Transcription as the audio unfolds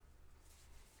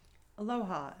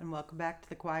Aloha and welcome back to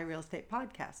the Kauai Real Estate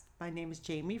Podcast. My name is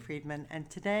Jamie Friedman and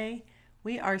today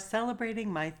we are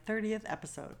celebrating my 30th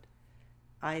episode.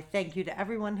 I thank you to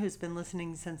everyone who's been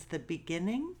listening since the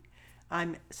beginning.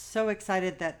 I'm so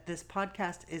excited that this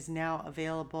podcast is now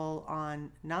available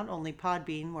on not only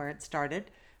Podbean, where it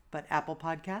started, but Apple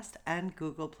Podcast and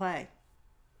Google Play.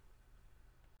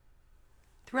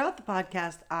 Throughout the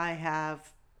podcast, I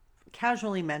have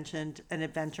casually mentioned an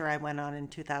adventure I went on in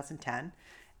 2010.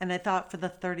 And I thought for the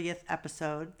 30th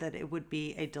episode that it would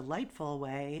be a delightful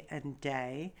way and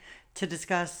day to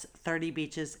discuss 30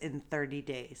 beaches in 30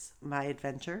 days, my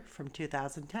adventure from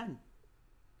 2010.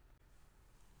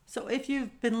 So if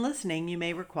you've been listening, you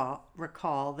may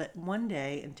recall that one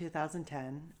day in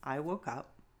 2010, I woke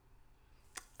up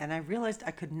and I realized I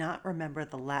could not remember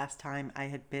the last time I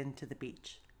had been to the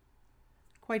beach.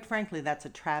 Quite frankly, that's a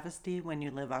travesty when you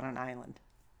live on an island.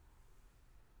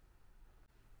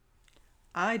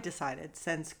 I decided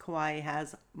since Kauai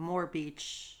has more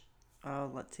beach,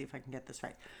 let's see if I can get this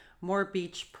right, more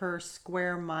beach per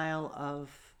square mile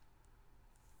of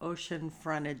ocean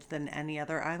frontage than any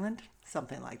other island,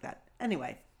 something like that.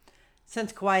 Anyway,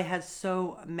 since Kauai has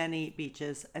so many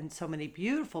beaches and so many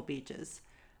beautiful beaches,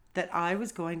 that I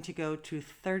was going to go to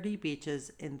 30 beaches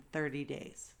in 30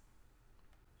 days.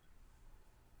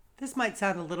 This might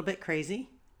sound a little bit crazy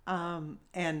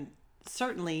and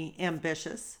certainly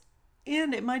ambitious.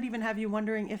 And it might even have you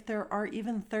wondering if there are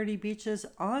even 30 beaches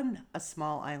on a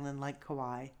small island like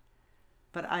Kauai.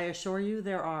 But I assure you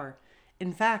there are.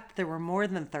 In fact, there were more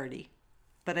than 30.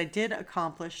 But I did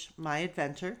accomplish my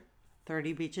adventure,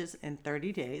 30 beaches in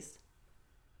 30 days.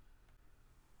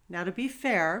 Now, to be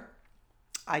fair,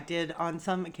 I did on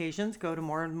some occasions go to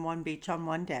more than one beach on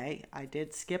one day. I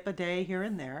did skip a day here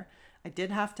and there. I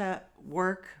did have to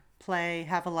work, play,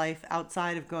 have a life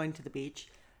outside of going to the beach.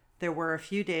 There were a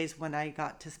few days when I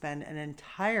got to spend an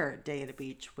entire day at a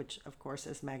beach, which of course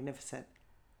is magnificent.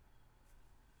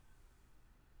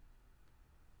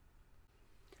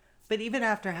 But even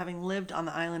after having lived on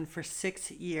the island for 6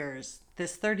 years,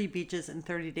 this 30 beaches in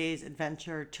 30 days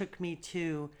adventure took me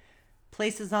to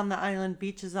places on the island,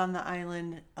 beaches on the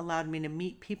island, allowed me to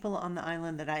meet people on the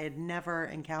island that I had never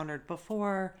encountered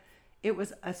before. It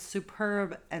was a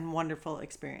superb and wonderful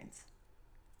experience.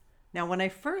 Now, when I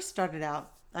first started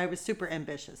out, I was super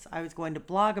ambitious. I was going to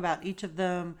blog about each of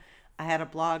them. I had a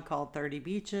blog called 30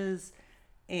 Beaches,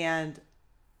 and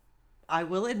I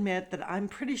will admit that I'm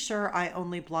pretty sure I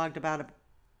only blogged about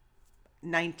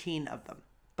 19 of them.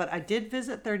 But I did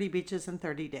visit 30 beaches in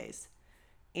 30 days,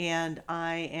 and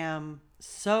I am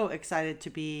so excited to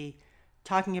be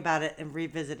talking about it and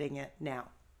revisiting it now.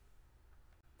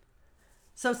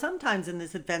 So sometimes in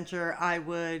this adventure, I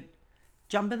would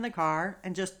jump in the car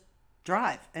and just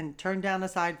drive and turn down a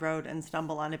side road and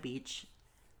stumble on a beach.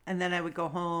 And then I would go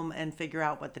home and figure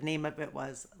out what the name of it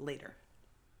was later.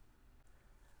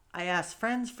 I asked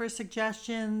friends for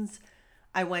suggestions.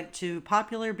 I went to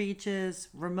popular beaches,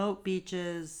 remote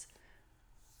beaches,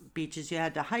 beaches you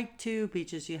had to hike to,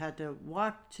 beaches you had to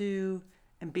walk to,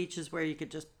 and beaches where you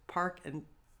could just park and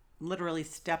literally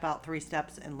step out 3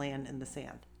 steps and land in the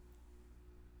sand.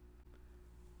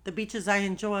 The beaches I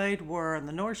enjoyed were on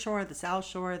the North Shore, the South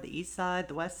Shore, the East Side,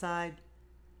 the West Side.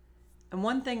 And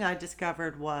one thing I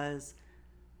discovered was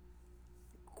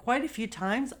quite a few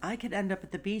times I could end up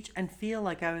at the beach and feel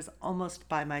like I was almost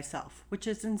by myself, which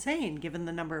is insane given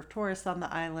the number of tourists on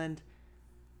the island.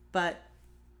 But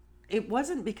it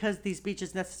wasn't because these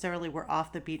beaches necessarily were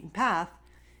off the beaten path.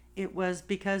 It was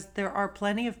because there are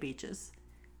plenty of beaches.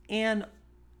 And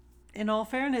in all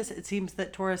fairness, it seems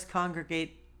that tourists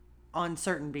congregate on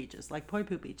certain beaches, like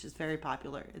Poipu Beach is very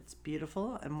popular. It's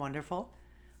beautiful and wonderful,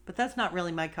 but that's not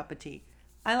really my cup of tea.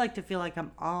 I like to feel like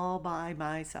I'm all by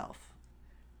myself.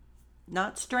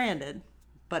 Not stranded,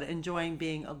 but enjoying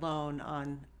being alone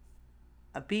on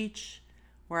a beach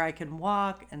where I can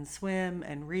walk and swim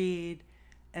and read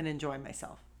and enjoy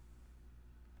myself.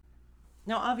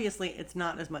 Now, obviously, it's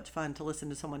not as much fun to listen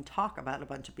to someone talk about a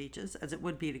bunch of beaches as it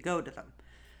would be to go to them.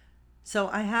 So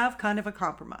I have kind of a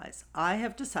compromise. I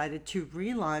have decided to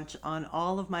relaunch on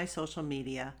all of my social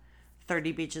media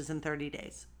 30 beaches in 30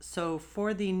 days. So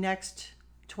for the next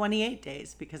 28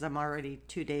 days, because I'm already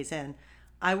 2 days in,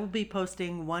 I will be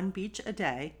posting 1 beach a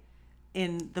day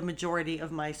in the majority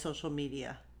of my social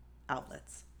media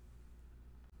outlets.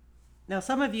 Now,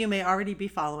 some of you may already be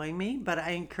following me, but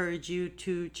I encourage you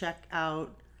to check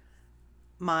out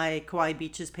my Kauai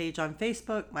Beaches page on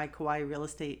Facebook, my Kauai Real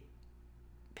Estate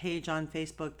page on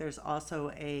Facebook. There's also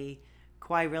a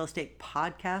Kauai Real Estate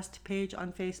podcast page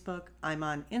on Facebook. I'm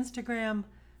on Instagram,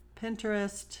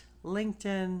 Pinterest,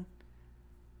 LinkedIn.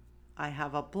 I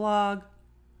have a blog.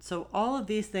 So all of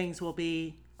these things will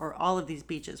be, or all of these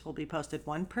beaches will be posted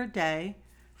one per day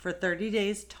for 30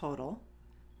 days total,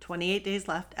 28 days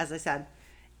left, as I said.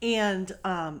 And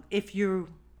if you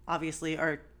obviously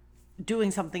are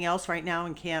doing something else right now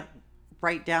and can't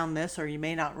write down this, or you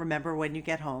may not remember when you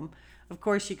get home, of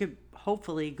course, you could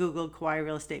hopefully Google Kauai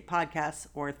Real Estate Podcasts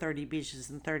or 30 Beaches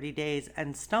in 30 Days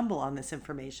and stumble on this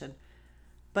information.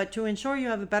 But to ensure you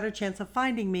have a better chance of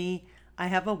finding me, I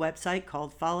have a website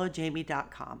called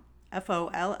followjamie.com,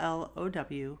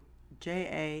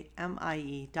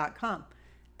 FOLLOWJAMIE.com.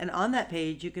 And on that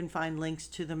page, you can find links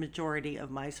to the majority of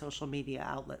my social media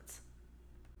outlets.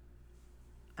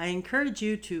 I encourage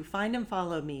you to find and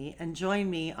follow me and join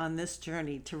me on this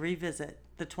journey to revisit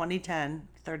the 2010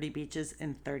 30 Beaches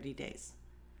in 30 Days.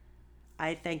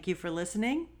 I thank you for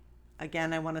listening.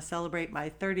 Again, I want to celebrate my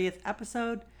 30th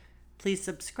episode. Please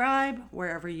subscribe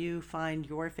wherever you find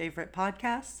your favorite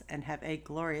podcasts and have a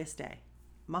glorious day.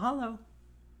 Mahalo.